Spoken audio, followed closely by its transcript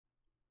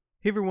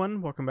Hey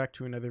everyone, welcome back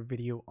to another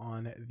video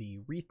on the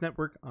Wreath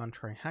network on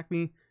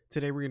TryHackMe.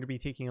 Today we're going to be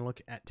taking a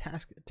look at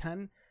task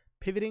 10,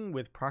 pivoting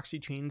with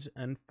Proxychains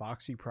and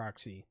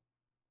Foxyproxy.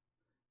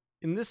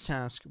 In this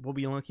task, we'll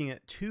be looking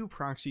at two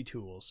proxy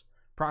tools,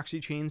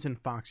 Proxychains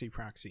and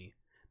Foxyproxy.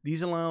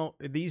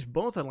 These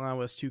both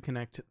allow us to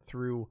connect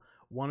through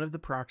one of the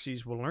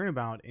proxies we'll learn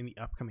about in the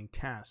upcoming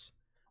tasks.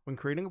 When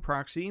creating a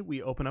proxy,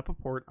 we open up a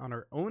port on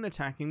our own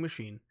attacking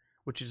machine,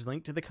 which is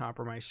linked to the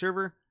compromised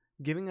server,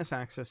 giving us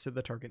access to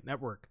the target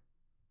network.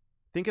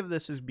 Think of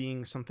this as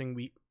being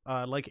something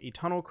like a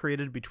tunnel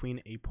created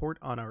between a port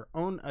on our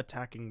own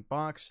attacking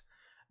box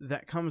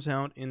that comes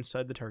out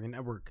inside the target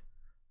network.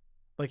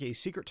 Like a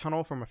secret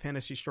tunnel from a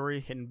fantasy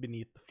story hidden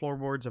beneath the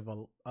floorboards of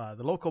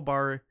the local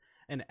bar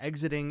and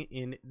exiting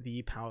in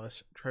the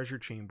palace treasure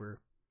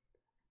chamber.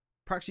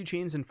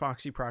 Proxychains and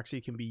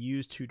Foxyproxy can be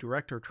used to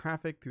direct our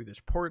traffic through this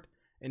port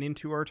and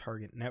into our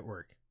target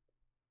network.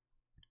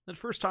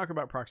 Let's first talk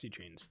about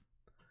Proxychains.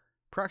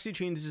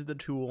 Proxychains is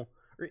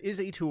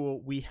a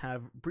tool we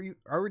have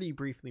already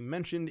briefly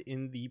mentioned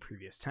in the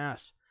previous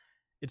task.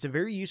 It's a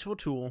very useful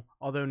tool,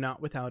 although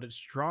not without its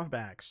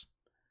drawbacks.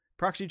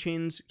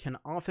 Proxychains can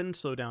often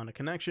slow down a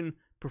connection.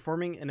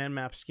 Performing an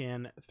nmap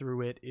scan through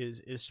it is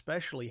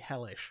especially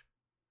hellish.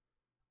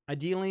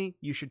 Ideally,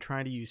 you should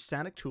try to use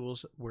static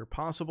tools where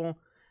possible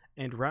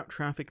and route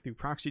traffic through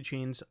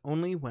Proxychains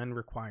only when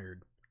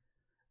required.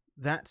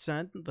 That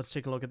said, let's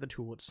take a look at the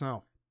tool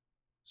itself.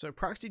 So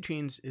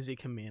Proxychains is a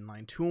command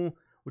line tool,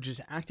 which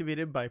is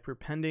activated by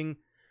prepending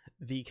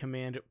the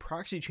command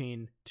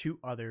proxychain to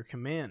other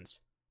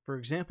commands. For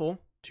example,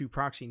 to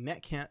proxy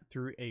netcat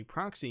through a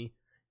proxy,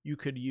 you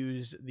could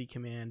use the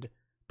command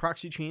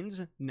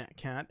proxychains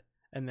netcat,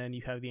 and then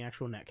you have the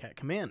actual netcat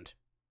command.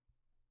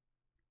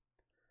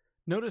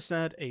 Notice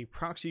that a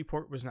proxy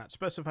port was not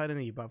specified in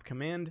the above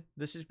command.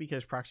 This is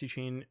because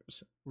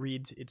Proxychains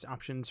reads its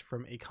options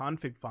from a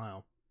config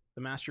file.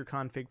 The master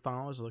config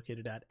file is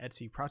located at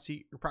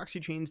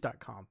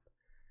proxychains.conf.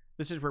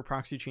 This is where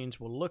Proxychains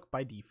will look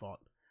by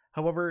default.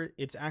 However,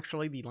 it's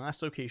actually the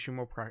last location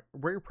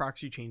where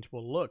Proxychains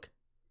will look.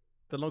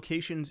 The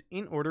locations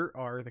in order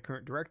are the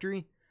current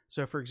directory.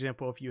 So for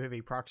example, if you have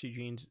a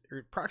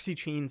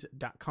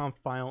proxychains.conf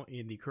file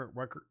in the current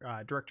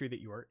directory that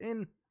you are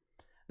in,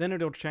 then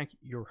it'll check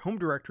your home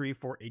directory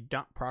for a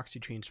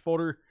 .proxychains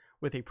folder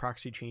with a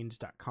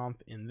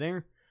proxychains.conf in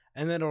there.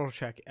 And then it'll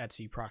check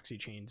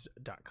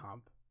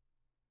proxychains.conf.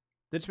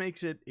 This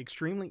makes it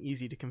extremely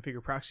easy to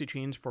configure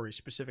Proxychains for a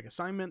specific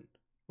assignment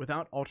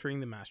without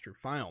altering the master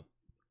file.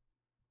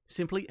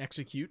 Simply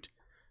execute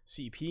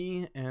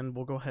cp, and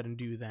we'll go ahead and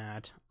do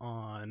that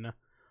on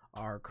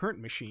our current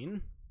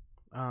machine.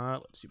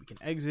 Let's see, we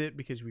can exit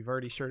because we've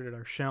already started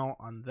our shell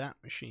on that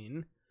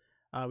machine.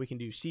 We can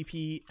do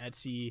cp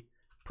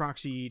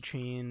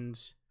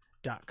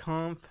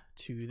proxychains.conf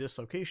to this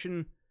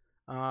location.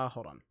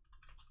 Hold on.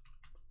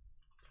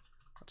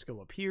 Let's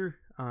go up here,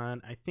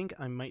 and I think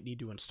I might need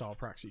to install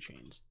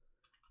Proxychains.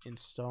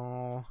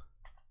 Install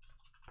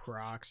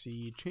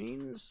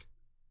Proxychains.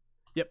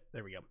 Yep,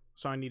 there we go.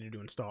 So I needed to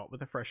install it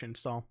with a fresh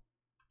install.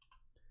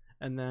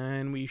 And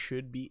then we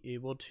should be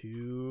able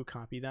to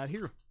copy that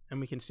here. And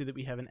we can see that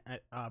we have an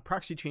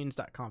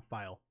proxychains.conf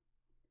file.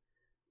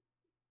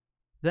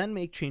 Then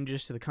make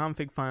changes to the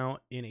config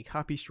file in a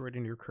copy stored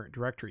in your current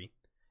directory.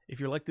 If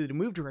you're likely to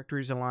move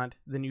directories a lot,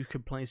 then you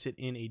could place it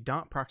in a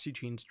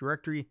 .proxychains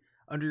directory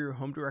under your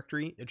home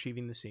directory,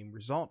 achieving the same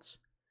results.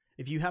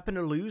 If you happen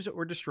to lose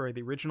or destroy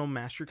the original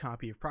master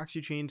copy of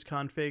Proxychains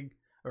config,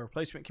 a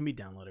replacement can be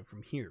downloaded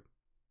from here,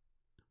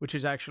 which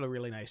is actually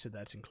really nice that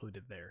that's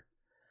included there.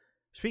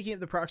 Speaking of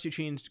the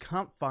Proxychains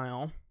comp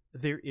file,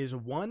 there is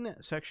one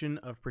section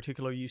of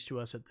particular use to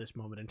us at this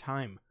moment in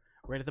time.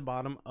 Right at the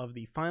bottom of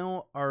the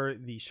file are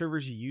the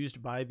servers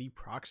used by the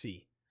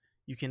proxy.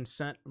 You can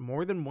set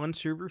more than one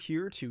server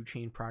here to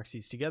chain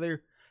proxies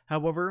together.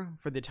 However,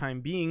 for the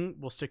time being,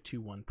 we'll stick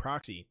to one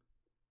proxy.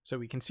 So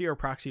we can see our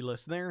proxy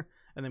list there,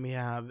 and then we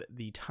have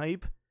the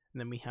type,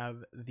 and then we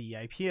have the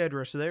IP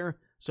address there,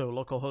 so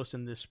localhost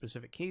in this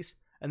specific case,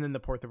 and then the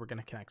port that we're going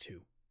to connect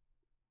to.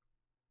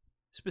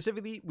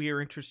 Specifically, we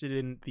are interested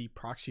in the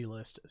proxy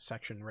list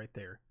section right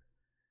there.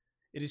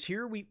 It is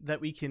here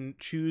that we can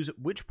choose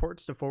which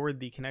ports to forward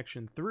the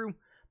connection through.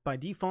 By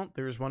default,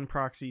 there is one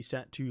proxy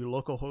set to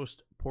localhost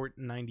port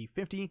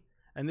 9050,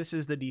 and this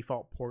is the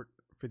default port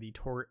for the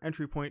Tor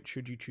entry point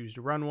should you choose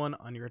to run one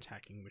on your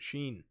attacking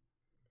machine.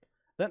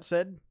 That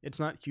said, it's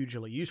not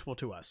hugely useful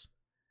to us.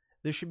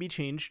 This should be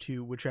changed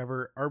to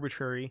whichever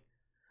arbitrary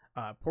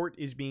port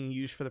is being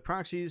used for the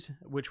proxies,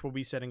 which we'll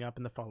be setting up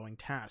in the following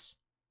tasks.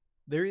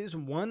 There is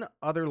one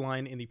other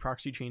line in the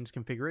Proxychains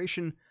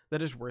configuration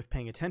that is worth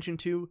paying attention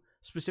to,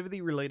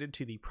 specifically related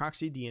to the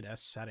proxy DNS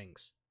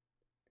settings.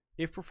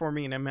 If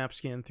performing an nmap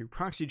scan through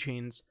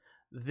Proxychains,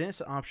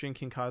 this option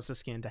can cause the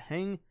scan to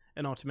hang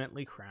and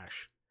ultimately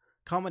crash.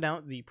 Comment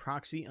out the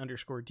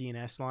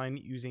proxy_DNS line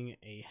using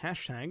a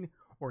hashtag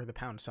or the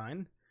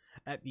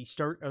 # at the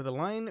start of the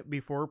line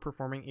before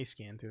performing a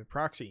scan through the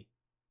proxy.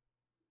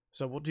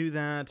 So we'll do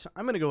that.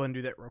 I'm going to go ahead and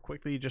do that real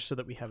quickly just so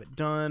that we have it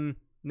done.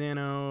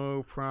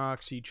 Nano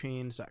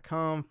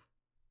proxychains.conf.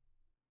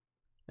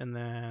 And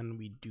then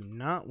we do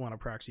not want a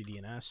proxy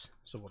DNS,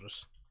 so we'll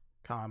just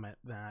comment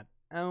that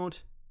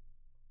out.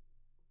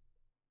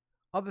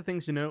 Other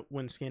things to note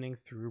when scanning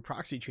through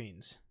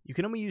Proxychains. You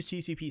can only use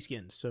TCP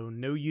skins, so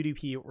no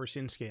UDP or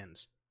SYN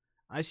scans.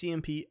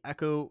 ICMP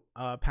echo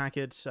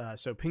packets,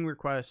 so ping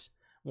requests,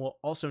 will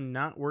also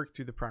not work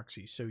through the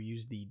proxy, so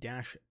use the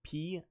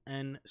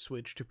 -PN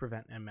switch to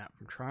prevent Nmap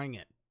from trying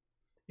it.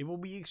 It will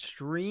be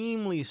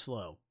extremely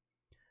slow.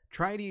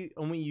 Try to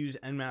only use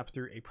Nmap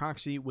through a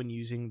proxy when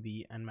using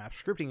the Nmap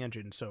scripting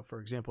engine. So, for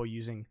example,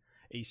 using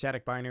a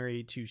static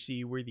binary to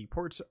see where the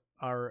ports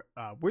are,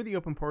 where the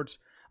open ports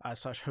 /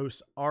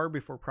 hosts are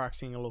before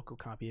proxying a local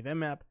copy of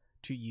Nmap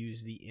to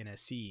use the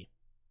NSC.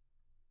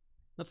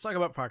 Let's talk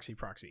about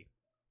Foxyproxy.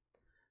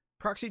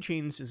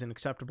 Proxychains is an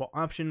acceptable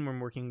option when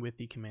working with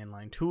the command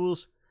line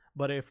tools,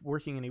 but if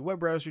working in a web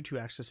browser to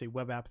access a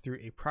web app through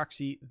a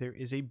proxy, there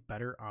is a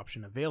better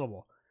option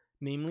available,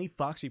 namely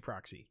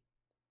Foxyproxy.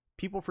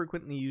 People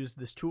frequently use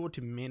this tool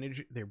to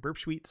manage their burp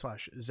suite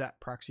 / zap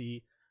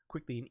proxy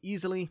quickly and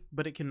easily,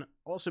 but it can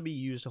also be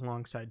used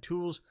alongside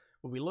tools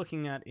we'll be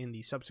looking at in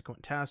the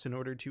subsequent tasks in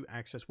order to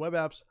access web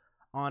apps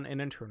on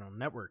an internal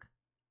network.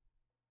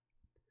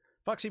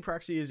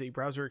 Foxyproxy is a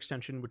browser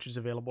extension which is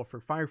available for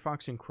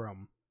Firefox and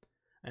Chrome.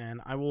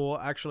 And I will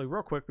actually,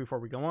 real quick before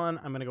we go on,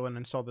 I'm going to go ahead and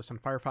install this on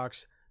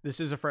Firefox.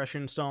 This is a fresh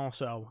install,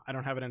 so I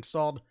don't have it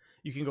installed.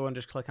 You can go and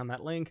just click on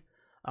that link.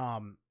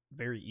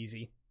 Very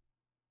easy.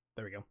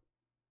 There we go.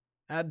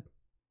 Add.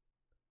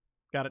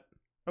 Got it.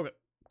 Okay,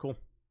 cool.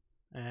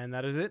 And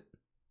that is it.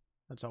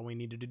 That's all we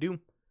needed to do.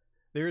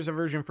 There is a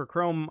version for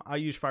Chrome. I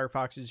use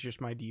Firefox. It's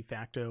just my de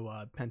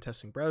facto pen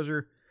testing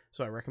browser.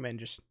 So I recommend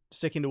just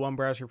sticking to one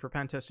browser for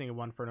pen testing and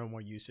one for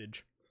normal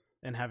usage.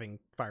 And having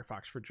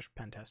Firefox for just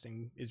pen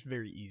testing is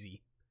very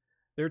easy.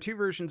 There are two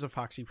versions of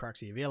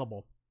Foxyproxy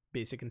available,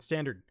 Basic and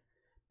Standard.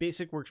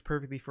 Basic works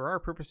perfectly for our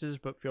purposes,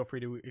 but feel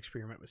free to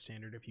experiment with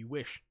Standard if you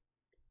wish.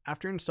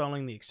 After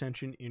installing the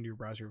extension in your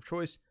browser of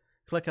choice,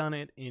 click on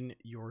it in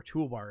your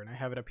toolbar, and I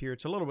have it up here.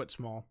 It's a little bit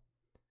small.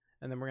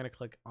 And then we're going to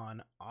click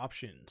on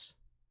Options,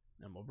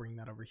 and we'll bring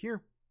that over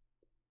here.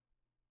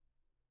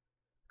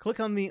 Click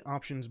on the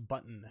Options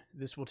button.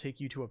 This will take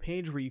you to a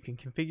page where you can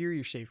configure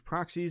your saved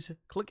proxies.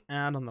 Click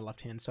Add on the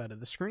left-hand side of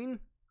the screen,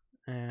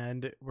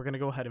 and we're going to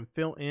go ahead and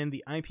fill in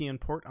the IPN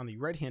port on the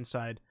right-hand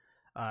side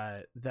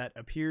that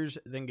appears,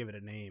 then give it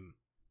a name.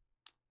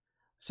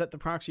 Set the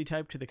proxy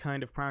type to the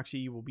kind of proxy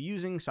you will be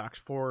using. SOCKS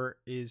 4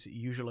 is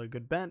usually a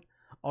good bet,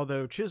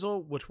 although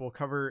Chisel, which we'll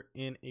cover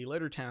in a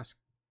later task,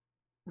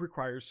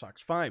 requires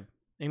SOCKS 5.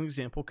 An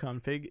example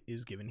config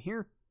is given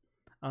here.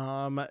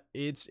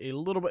 It's a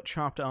little bit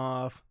chopped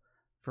off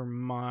for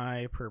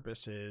my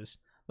purposes.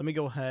 Let me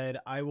go ahead.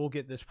 I will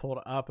get this pulled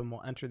up and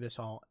we'll enter this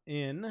all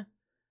in.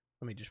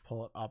 Let me just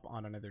pull it up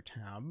on another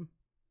tab.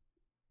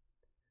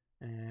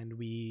 And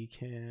we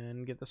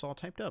can get this all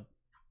typed up.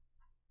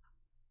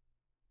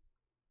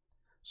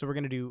 So we're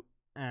going to do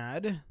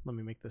add. Let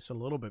me make this a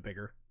little bit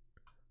bigger.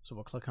 So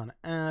we'll click on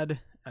add,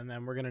 and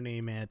then we're going to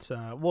name it,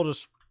 we'll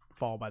just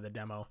follow by the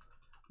demo,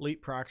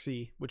 Leap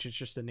Proxy, which is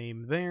just a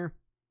name there.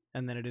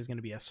 And then it is going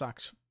to be a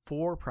SOCKS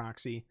 4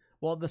 proxy.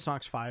 We'll have the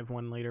SOCKS 5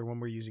 one later when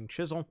we're using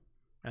Chisel.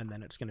 And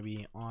then it's going to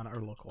be on our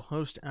local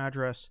host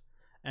address.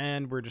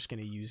 And we're just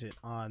going to use it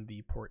on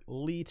the port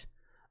elite.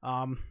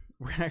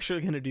 We're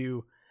actually going to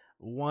do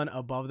one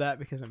above that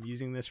because I'm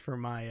using this for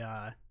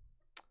my...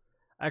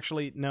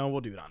 Actually, no,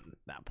 we'll do it on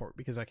that port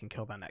because I can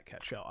kill that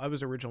netcat shell. I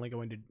was originally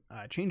going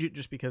to change it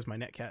just because my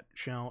netcat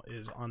shell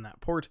is on that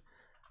port.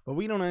 But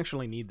we don't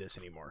actually need this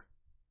anymore.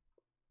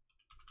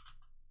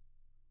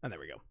 And there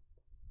we go.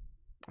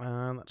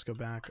 Let's go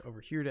back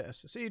over here to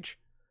SSH,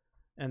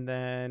 and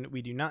then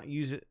we do not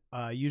use it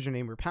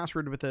username or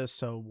password with this,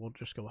 so we'll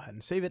just go ahead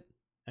and save it,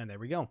 and there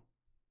we go.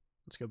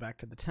 Let's go back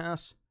to the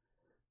task,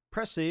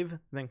 press save,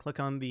 then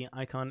click on the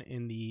icon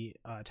in the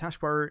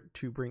taskbar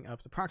to bring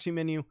up the proxy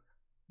menu.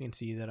 You can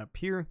see that up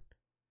here,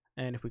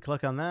 and if we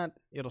click on that,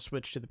 it'll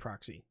switch to the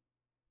proxy.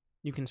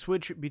 You can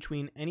switch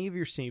between any of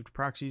your saved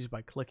proxies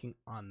by clicking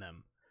on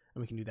them,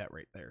 and we can do that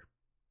right there.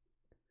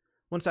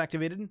 Once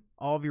activated,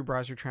 all of your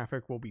browser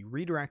traffic will be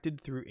redirected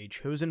through a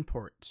chosen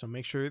port, so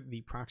make sure the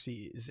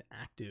proxy is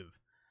active.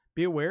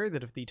 Be aware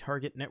that if the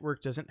target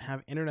network doesn't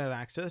have internet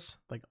access,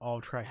 like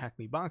all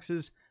TryHackMe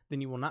boxes,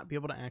 then you will not be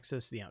able to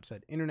access the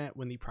outside internet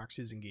when the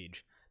proxy is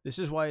engaged. This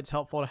is why it's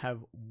helpful to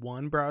have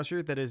one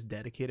browser that is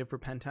dedicated for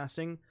pen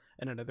testing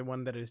and another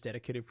one that is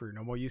dedicated for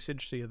normal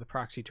usage, so you have the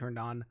proxy turned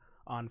on,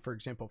 for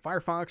example,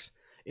 Firefox.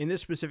 In this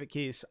specific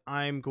case,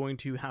 I'm going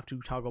to have to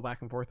toggle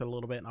back and forth a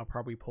little bit, and I'll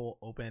probably pull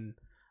open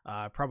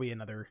probably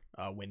another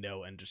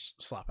window and just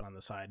slap it on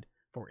the side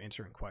for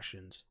answering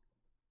questions.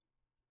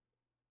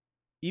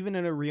 Even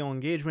in a real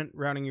engagement,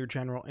 routing your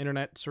general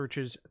internet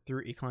searches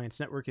through a client's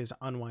network is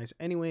unwise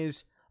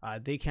anyways.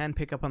 They can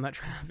pick up on that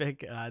traffic.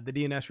 The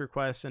DNS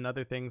requests and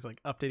other things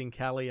like updating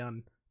Kali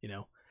on,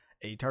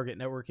 a target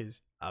network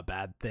is a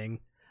bad thing.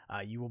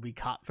 you will be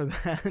caught for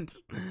that.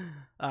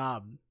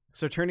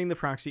 So turning the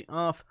proxy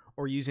off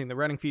or using the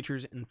routing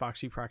features in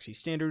Foxyproxy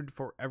standard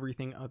for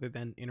everything other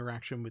than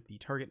interaction with the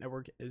target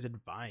network is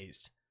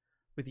advised.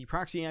 With the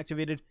proxy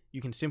activated,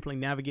 you can simply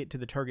navigate to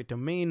the target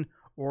domain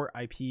or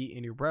IP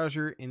in your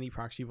browser, and the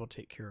proxy will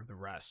take care of the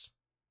rest.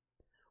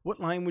 What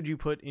line would you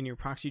put in your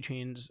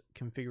Proxychains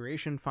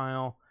configuration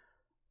file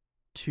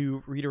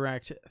to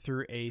redirect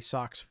through a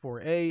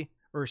SOX4A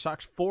or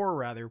SOX4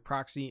 rather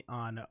proxy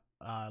on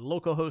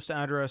localhost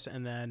address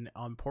and then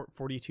on port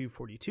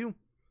 4242?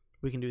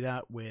 We can do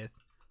that with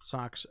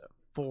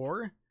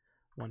SOX4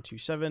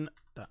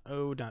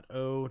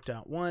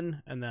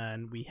 127.0.0.1, and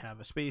then we have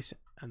a space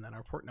and then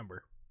our port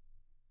number.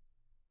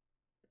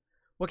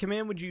 What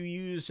command would you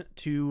use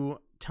to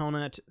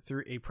telnet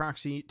through a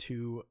proxy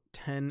to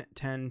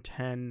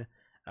 10.10.10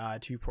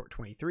 to port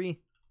 23?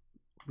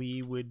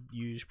 We would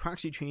use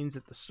Proxychains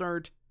at the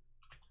start,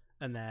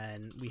 and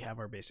then we have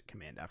our basic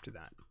command after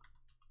that.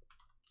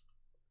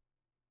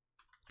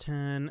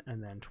 10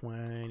 and then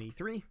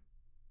 23.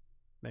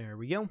 There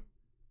we go.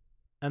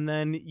 And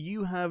then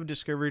you have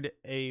discovered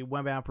a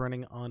web app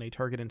running on a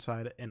target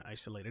inside an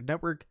isolated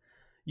network.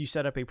 You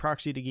set up a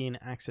proxy to gain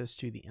access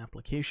to the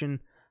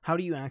application. How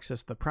do you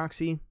access the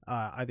proxy?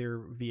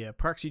 Either via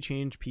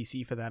Proxychains,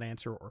 PC for that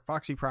answer, or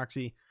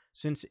Foxyproxy.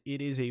 Since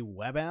it is a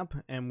web app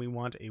and we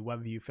want a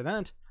web view for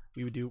that,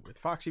 we would do it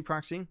with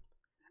Foxyproxy.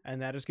 And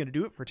that is going to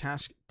do it for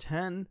task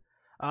 10.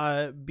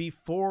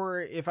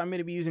 If I'm going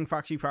to be using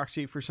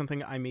Foxyproxy for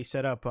something, I may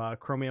set up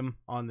Chromium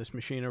on this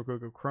machine or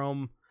Google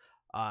Chrome.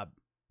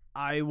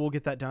 I will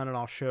get that done and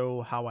I'll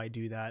show how I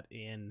do that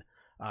in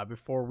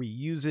before we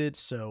use it.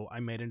 So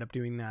I might end up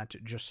doing that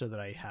just so that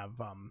I have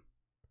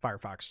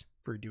Firefox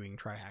for doing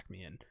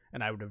TryHackMe in,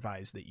 and I would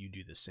advise that you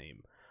do the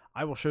same.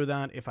 I will show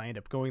that if I end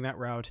up going that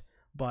route,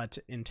 but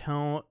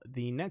until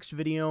the next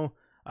video,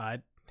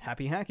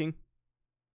 happy hacking.